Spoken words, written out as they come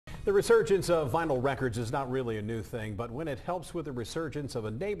The resurgence of vinyl records is not really a new thing, but when it helps with the resurgence of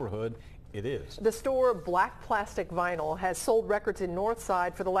a neighborhood, it is. The store Black Plastic Vinyl has sold records in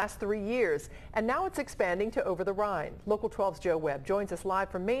Northside for the last 3 years, and now it's expanding to over the Rhine. Local 12's Joe Webb joins us live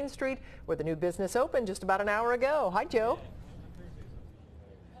from Main Street, where the new business opened just about an hour ago. Hi, Joe.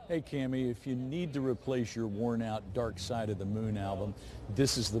 Hey, Cammie, if you need to replace your worn-out Dark Side of the Moon album,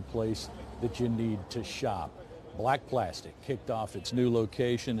 this is the place that you need to shop. Black Plastic kicked off its new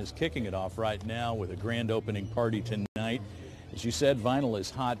location, is kicking it off right now with a grand opening party tonight. As you said, vinyl is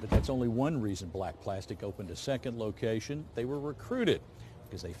hot, but that's only one reason Black Plastic opened a second location. They were recruited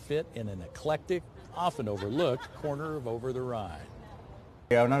because they fit in an eclectic, often overlooked corner of Over the Rhine.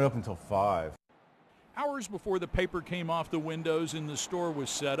 Yeah, we're not open until 5. Hours before the paper came off the windows and the store was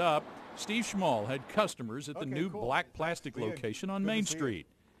set up, Steve Schmall had customers at the new Black Plastic location on Main Street.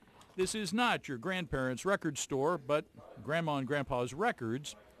 This is not your grandparents' record store, but Grandma and Grandpa's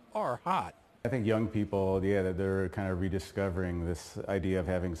records are hot. I think young people, that they're kind of rediscovering this idea of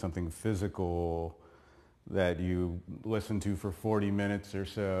having something physical that you listen to for 40 minutes or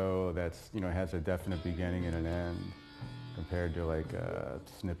so that's, has a definite beginning and an end compared to like a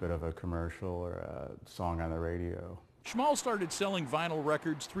snippet of a commercial or a song on the radio. Schmall started selling vinyl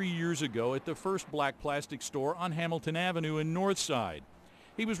records 3 years ago at the first Black Plastic store on Hamilton Avenue in Northside.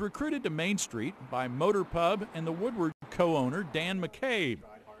 He was recruited to Main Street by Motor Pub and the Woodward co-owner Dan McCabe.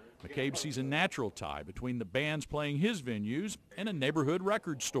 McCabe sees a natural tie between the bands playing his venues and a neighborhood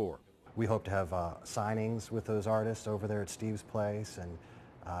record store. We hope to have signings with those artists over there at Steve's place, and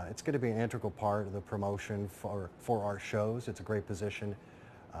it's going to be an integral part of the promotion for our shows. It's a great position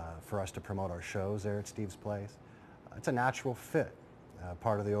for us to promote our shows there at Steve's place. It's a natural fit,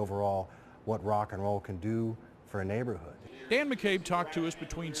 part of the overall what rock and roll can do for a neighborhood. Dan McCabe talked to us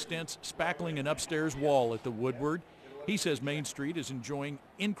between stints spackling an upstairs wall at the Woodward. He says Main Street is enjoying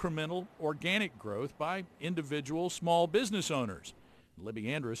incremental, organic growth by individual small business owners.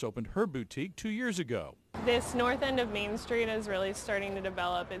 Libby Andrus opened her boutique 2 years ago. This north end of Main Street is really starting to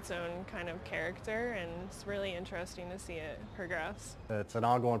develop its own kind of character, and it's really interesting to see it progress. It's an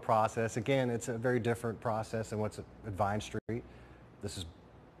ongoing process. Again, it's a very different process than what's at Vine Street. This is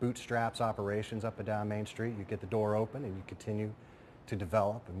bootstraps operations up and down Main Street. You get the door open and you continue to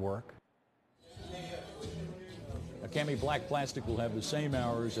develop and work. Cammie, Black Plastic will have the same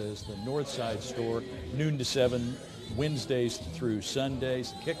hours as the Northside store, noon to 7, Wednesdays through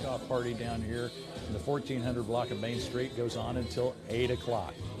Sundays. The kickoff party down here in the 1400 block of Main Street goes on until 8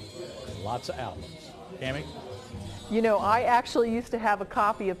 o'clock. Lots of outlets. Cammie? I actually used to have a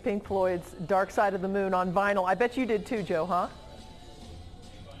copy of Pink Floyd's Dark Side of the Moon on vinyl. I bet you did too, Joe, huh?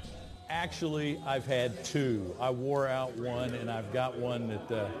 Actually, I've had 2. I wore out one, and I've got one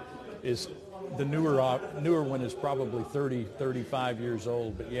that is the newer one is probably 30, 35 years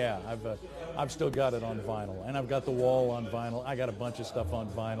old. But yeah, I've still got it on vinyl, and I've got the wall on vinyl. I got a bunch of stuff on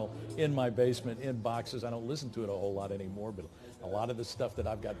vinyl in my basement in boxes. I don't listen to it a whole lot anymore, but a lot of the stuff that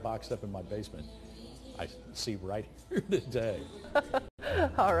I've got boxed up in my basement, I see right here today.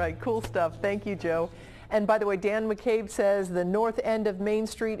 All right, cool stuff. Thank you, Joe. And by the way, Dan McCabe says the north end of Main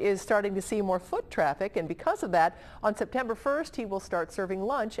Street is starting to see more foot traffic, and because of that, on September 1st, he will start serving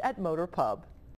lunch at Motor Pub.